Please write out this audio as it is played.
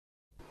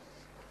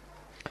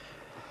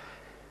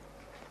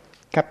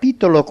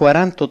Capitolo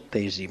 48.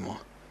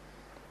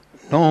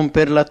 Non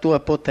per la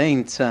tua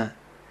potenza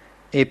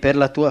e per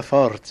la tua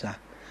forza,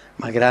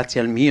 ma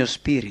grazie al mio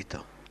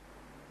spirito.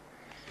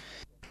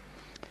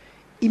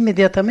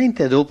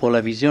 Immediatamente dopo la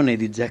visione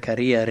di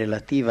Zaccaria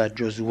relativa a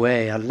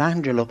Giosuè e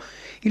all'angelo,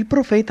 il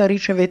profeta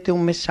ricevette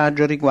un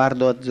messaggio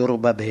riguardo a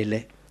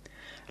Zorobabele.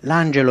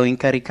 L'angelo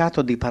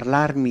incaricato di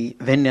parlarmi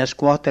venne a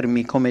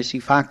scuotermi come si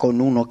fa con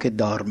uno che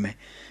dorme.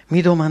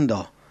 Mi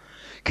domandò: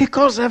 «Che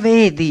cosa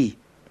vedi?»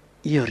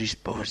 Io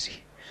risposi: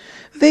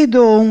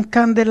 «Vedo un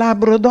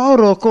candelabro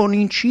d'oro con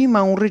in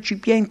cima un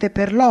recipiente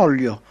per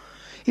l'olio.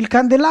 Il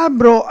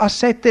candelabro ha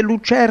 7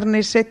 lucerne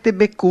e 7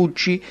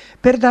 beccucci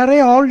per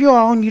dare olio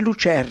a ogni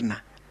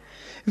lucerna.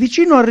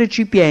 Vicino al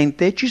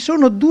recipiente ci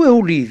sono 2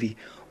 ulivi,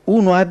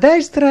 uno a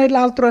destra e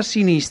l'altro a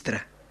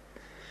sinistra».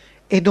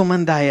 E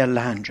domandai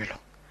all'angelo: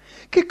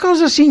 «Che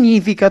cosa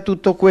significa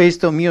tutto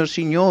questo, mio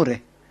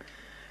signore?»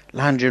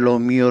 L'angelo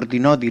mi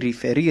ordinò di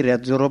riferire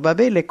a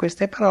Zorobabele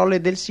queste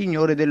parole del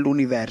Signore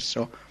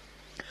dell'universo: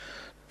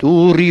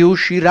 «Tu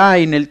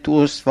riuscirai nel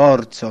tuo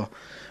sforzo,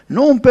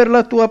 non per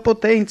la tua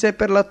potenza e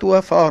per la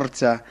tua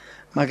forza,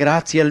 ma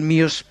grazie al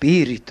mio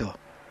spirito».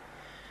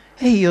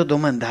 E io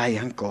domandai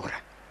ancora: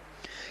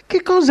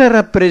 «Che cosa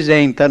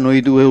rappresentano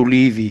i 2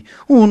 ulivi,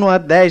 uno a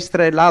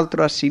destra e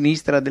l'altro a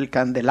sinistra del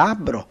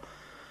candelabro?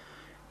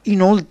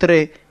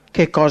 Inoltre,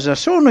 che cosa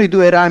sono i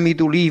 2 rami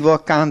d'ulivo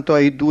accanto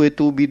ai 2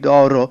 tubi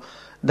d'oro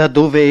da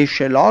dove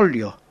esce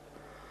l'olio?»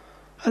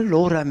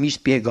 Allora mi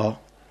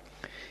spiegò: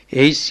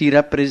 «Essi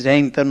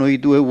rappresentano i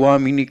 2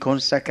 uomini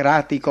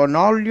consacrati con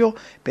olio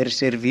per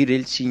servire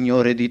il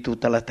Signore di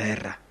tutta la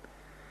terra».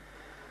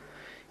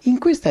 In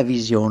questa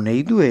visione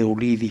i 2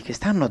 ulivi che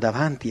stanno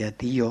davanti a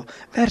Dio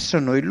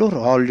versano il loro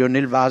olio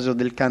nel vaso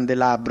del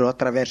candelabro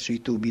attraverso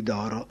i tubi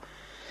d'oro.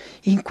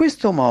 In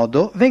questo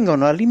modo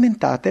vengono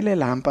alimentate le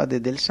lampade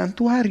del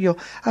santuario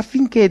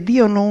affinché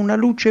diano una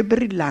luce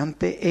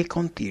brillante e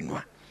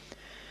continua.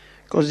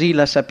 Così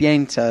la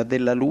sapienza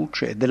della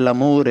luce,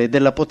 dell'amore e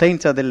della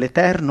potenza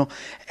dell'Eterno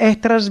è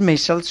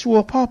trasmessa al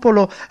suo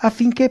popolo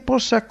affinché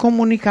possa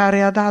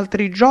comunicare ad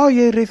altri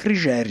gioia e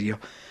refrigerio.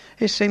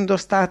 Essendo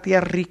stati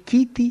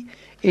arricchiti,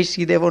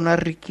 essi devono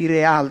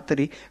arricchire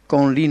altri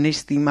con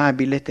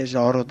l'inestimabile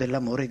tesoro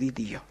dell'amore di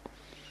Dio.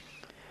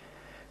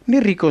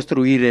 Nel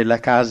ricostruire la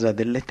casa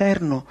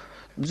dell'Eterno,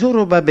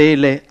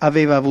 Zorobabele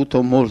aveva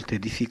avuto molte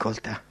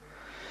difficoltà.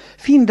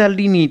 Fin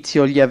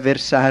dall'inizio gli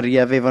avversari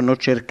avevano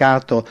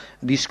cercato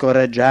di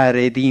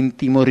scoraggiare e di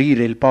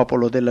intimorire il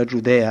popolo della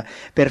Giudea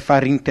per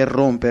far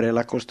interrompere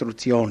la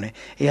costruzione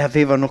e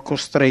avevano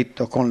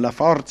costretto con la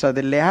forza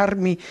delle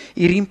armi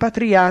i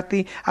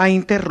rimpatriati a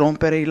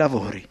interrompere i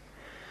lavori.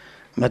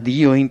 Ma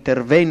Dio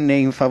intervenne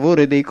in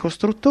favore dei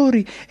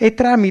costruttori e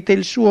tramite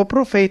il suo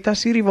profeta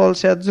si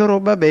rivolse a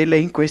Zorobabele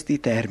in questi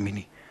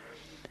termini: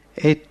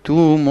 «E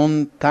tu,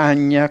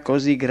 montagna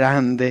così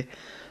grande,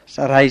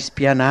 sarai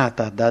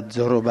spianata da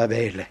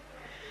Zorobabele.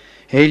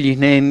 Egli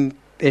ne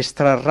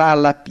estrarrà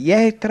la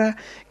pietra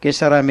che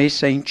sarà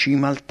messa in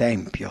cima al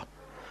tempio.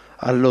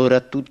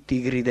 Allora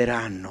tutti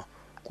grideranno: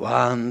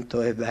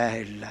 quanto è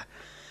bella,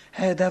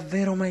 è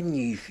davvero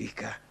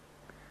magnifica».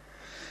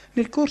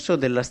 Nel corso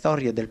della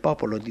storia del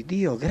popolo di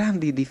Dio,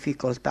 grandi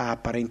difficoltà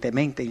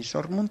apparentemente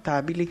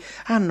insormontabili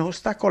hanno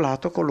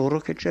ostacolato coloro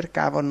che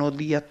cercavano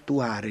di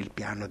attuare il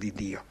piano di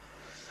Dio.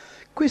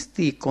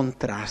 Questi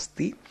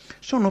contrasti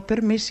sono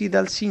permessi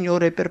dal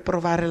Signore per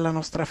provare la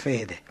nostra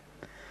fede.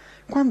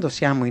 Quando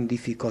siamo in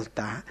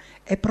difficoltà,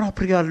 è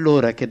proprio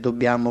allora che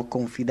dobbiamo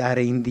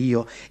confidare in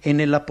Dio e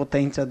nella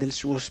potenza del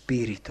suo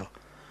Spirito.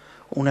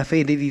 Una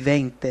fede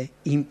vivente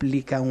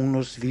implica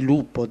uno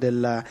sviluppo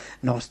della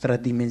nostra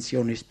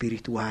dimensione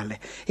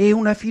spirituale e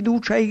una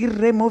fiducia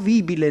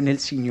irremovibile nel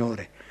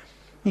Signore.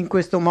 In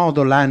questo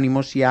modo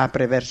l'animo si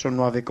apre verso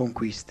nuove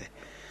conquiste.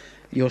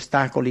 Gli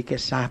ostacoli che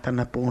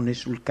Satana pone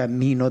sul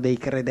cammino dei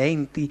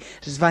credenti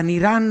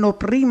svaniranno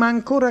prima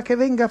ancora che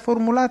venga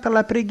formulata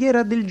la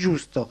preghiera del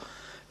giusto,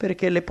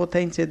 perché le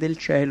potenze del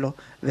cielo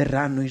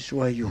verranno in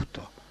suo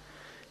aiuto.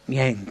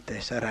 Niente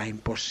sarà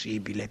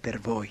impossibile per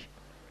voi.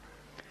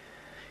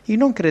 I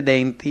non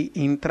credenti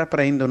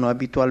intraprendono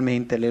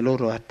abitualmente le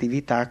loro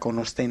attività con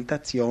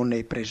ostentazione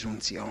e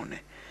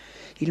presunzione.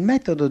 Il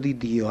metodo di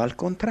Dio, al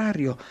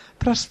contrario,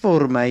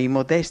 trasforma i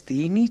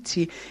modesti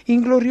inizi in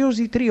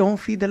gloriosi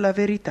trionfi della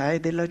verità e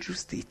della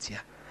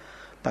giustizia.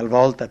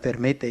 Talvolta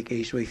permette che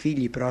i suoi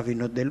figli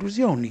provino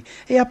delusioni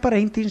e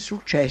apparenti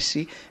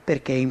insuccessi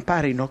perché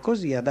imparino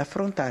così ad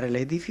affrontare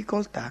le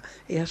difficoltà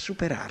e a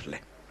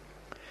superarle.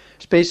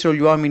 Spesso gli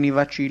uomini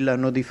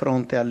vacillano di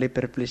fronte alle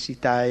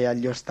perplessità e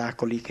agli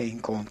ostacoli che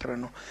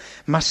incontrano,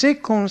 ma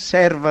se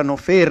conservano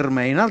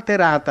ferma e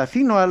inalterata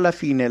fino alla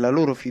fine la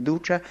loro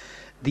fiducia,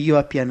 Dio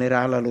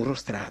appianerà la loro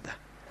strada.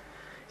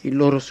 Il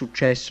loro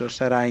successo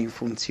sarà in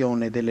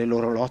funzione delle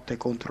loro lotte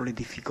contro le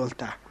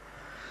difficoltà.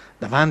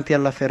 Davanti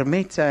alla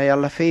fermezza e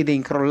alla fede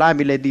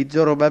incrollabile di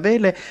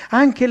Zorobabele,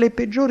 anche le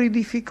peggiori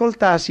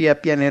difficoltà si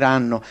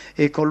appianeranno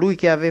e colui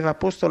che aveva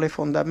posto le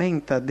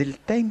fondamenta del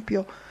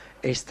Tempio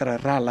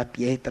estrarrà la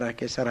pietra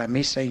che sarà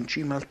messa in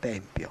cima al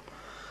Tempio.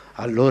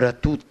 Allora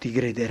tutti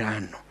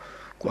grideranno: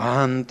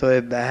 quanto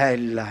è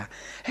bella,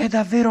 è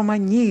davvero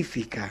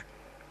magnifica.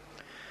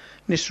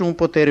 Nessun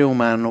potere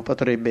umano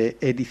potrebbe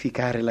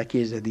edificare la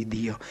Chiesa di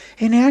Dio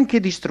e neanche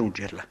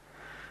distruggerla.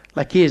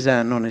 La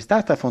Chiesa non è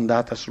stata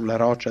fondata sulla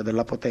roccia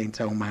della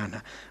potenza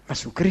umana, ma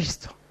su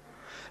Cristo,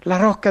 la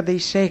rocca dei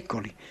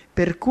secoli,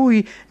 per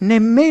cui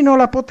nemmeno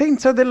la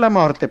potenza della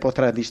morte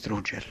potrà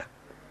distruggerla.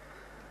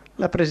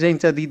 La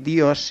presenza di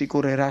Dio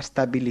assicurerà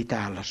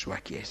stabilità alla sua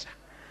Chiesa.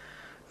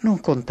 Non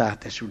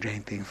contate su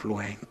gente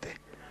influente,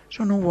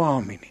 sono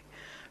uomini,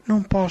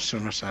 non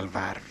possono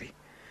salvarvi.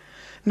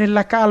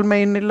 Nella calma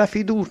e nella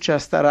fiducia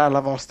starà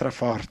la vostra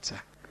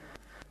forza.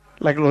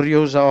 La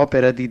gloriosa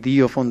opera di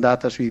Dio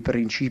fondata sui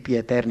principi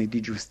eterni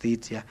di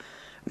giustizia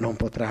non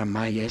potrà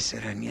mai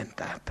essere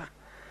annientata.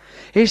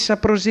 Essa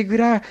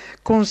proseguirà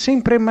con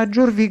sempre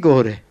maggior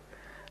vigore,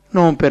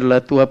 non per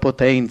la tua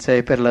potenza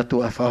e per la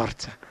tua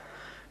forza,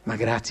 ma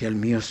grazie al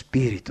mio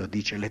spirito,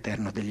 dice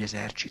l'Eterno degli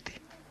eserciti.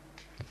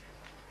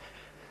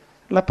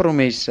 La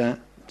promessa: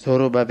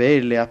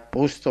 Zorobabele ha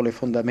posto le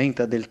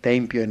fondamenta del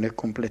Tempio e ne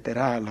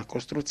completerà la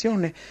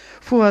costruzione,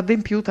 fu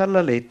adempiuta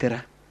alla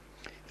lettera.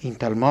 In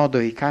tal modo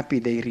i capi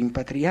dei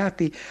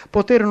rimpatriati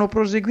poterono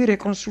proseguire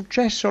con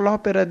successo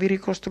l'opera di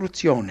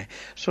ricostruzione,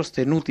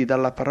 sostenuti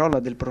dalla parola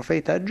del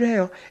profeta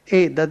Ageo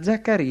e da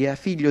Zaccaria,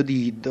 figlio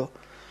di Iddo.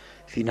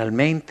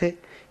 Finalmente,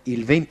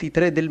 il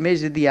 23 del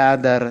mese di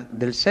Adar,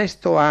 del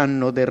 6°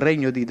 anno del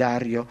regno di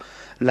Dario,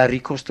 la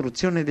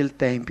ricostruzione del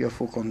Tempio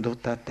fu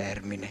condotta a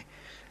termine,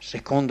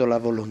 secondo la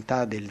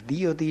volontà del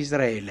Dio di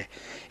Israele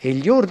e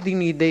gli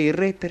ordini dei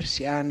re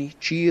persiani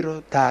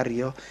Ciro,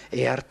 Dario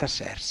e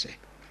Artaserse.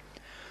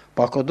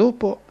 Poco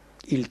dopo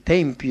il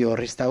Tempio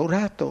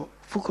restaurato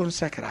fu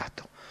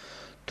consacrato.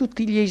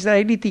 Tutti gli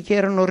israeliti che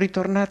erano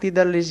ritornati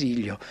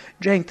dall'esilio,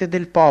 gente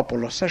del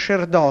popolo,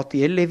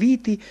 sacerdoti e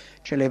leviti,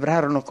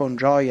 celebrarono con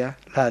gioia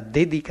la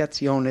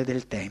dedicazione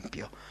del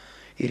Tempio.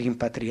 I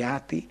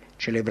rimpatriati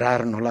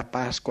celebrarono la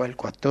Pasqua il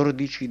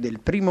 14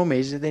 del primo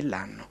mese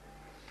dell'anno.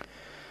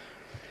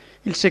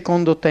 Il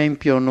secondo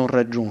Tempio non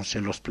raggiunse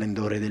lo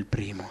splendore del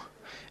primo,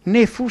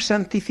 né fu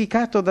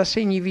santificato da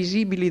segni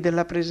visibili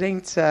della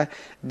presenza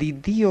di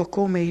Dio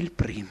come il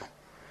primo.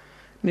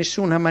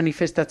 Nessuna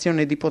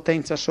manifestazione di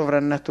potenza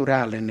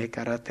sovrannaturale ne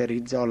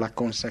caratterizzò la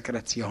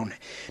consacrazione,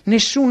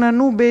 nessuna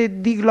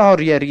nube di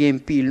gloria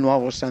riempì il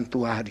nuovo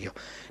santuario,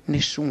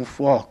 nessun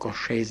fuoco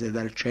scese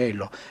dal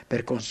cielo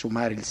per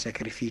consumare il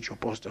sacrificio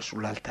posto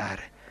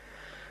sull'altare.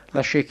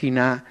 La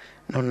Shekinah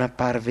non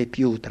apparve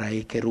più tra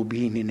i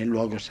cherubini nel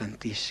luogo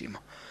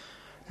santissimo.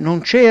 Non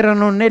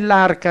c'erano né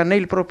l'arca, né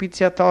il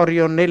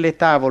propiziatorio, né le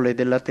tavole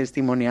della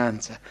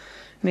testimonianza.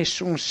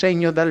 Nessun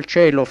segno dal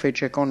cielo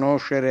fece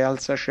conoscere al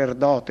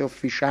sacerdote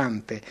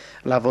officiante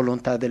la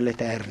volontà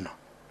dell'Eterno.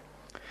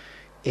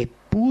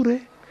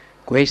 Eppure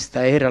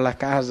questa era la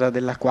casa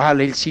della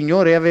quale il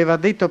Signore aveva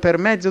detto per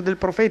mezzo del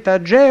profeta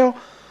Ageo: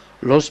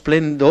 lo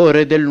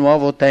splendore del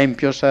nuovo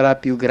Tempio sarà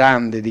più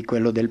grande di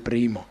quello del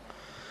primo.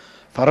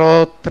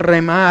 Farò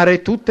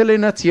tremare tutte le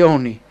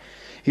nazioni.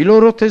 I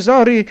loro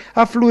tesori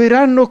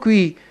affluiranno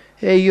qui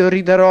e io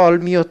ridarò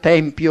al mio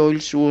Tempio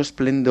il suo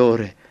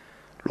splendore.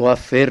 Lo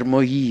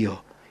affermo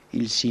io,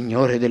 il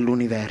Signore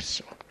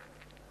dell'universo.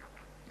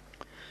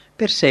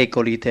 Per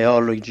secoli i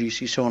teologi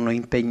si sono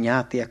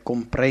impegnati a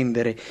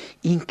comprendere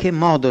in che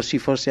modo si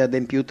fosse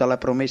adempiuta la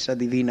promessa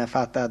divina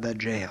fatta ad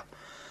Ageo.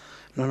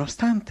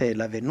 Nonostante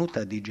la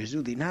venuta di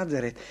Gesù di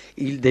Nazaret,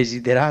 il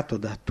desiderato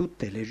da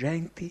tutte le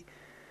genti,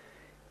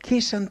 che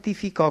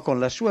santificò con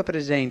la sua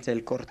presenza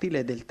il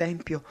cortile del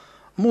Tempio,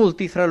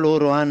 molti fra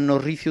loro hanno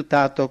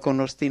rifiutato con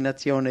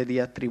ostinazione di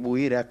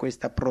attribuire a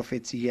questa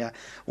profezia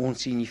un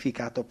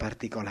significato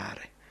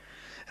particolare.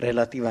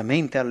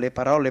 Relativamente alle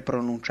parole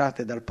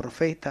pronunciate dal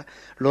profeta,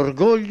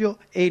 l'orgoglio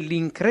e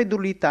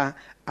l'incredulità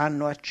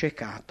hanno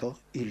accecato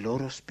il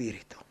loro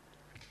spirito.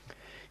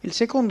 Il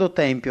secondo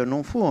Tempio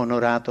non fu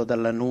onorato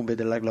dalla nube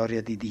della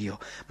gloria di Dio,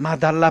 ma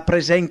dalla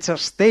presenza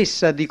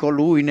stessa di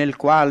colui nel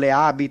quale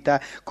abita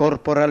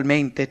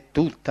corporalmente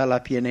tutta la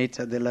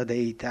pienezza della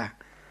deità.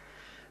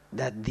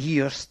 Da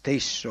Dio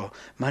stesso,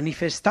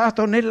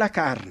 manifestato nella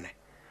carne.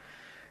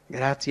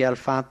 Grazie al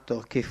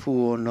fatto che fu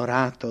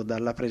onorato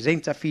dalla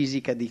presenza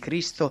fisica di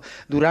Cristo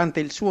durante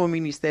il suo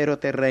ministero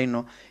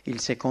terreno, il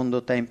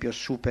secondo Tempio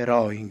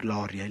superò in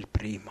gloria il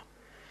primo.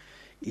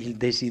 Il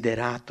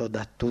desiderato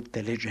da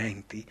tutte le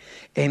genti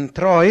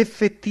entrò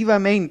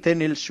effettivamente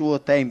nel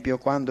suo Tempio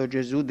quando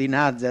Gesù di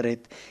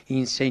Nazaret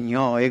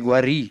insegnò e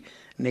guarì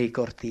nei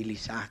cortili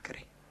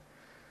sacri.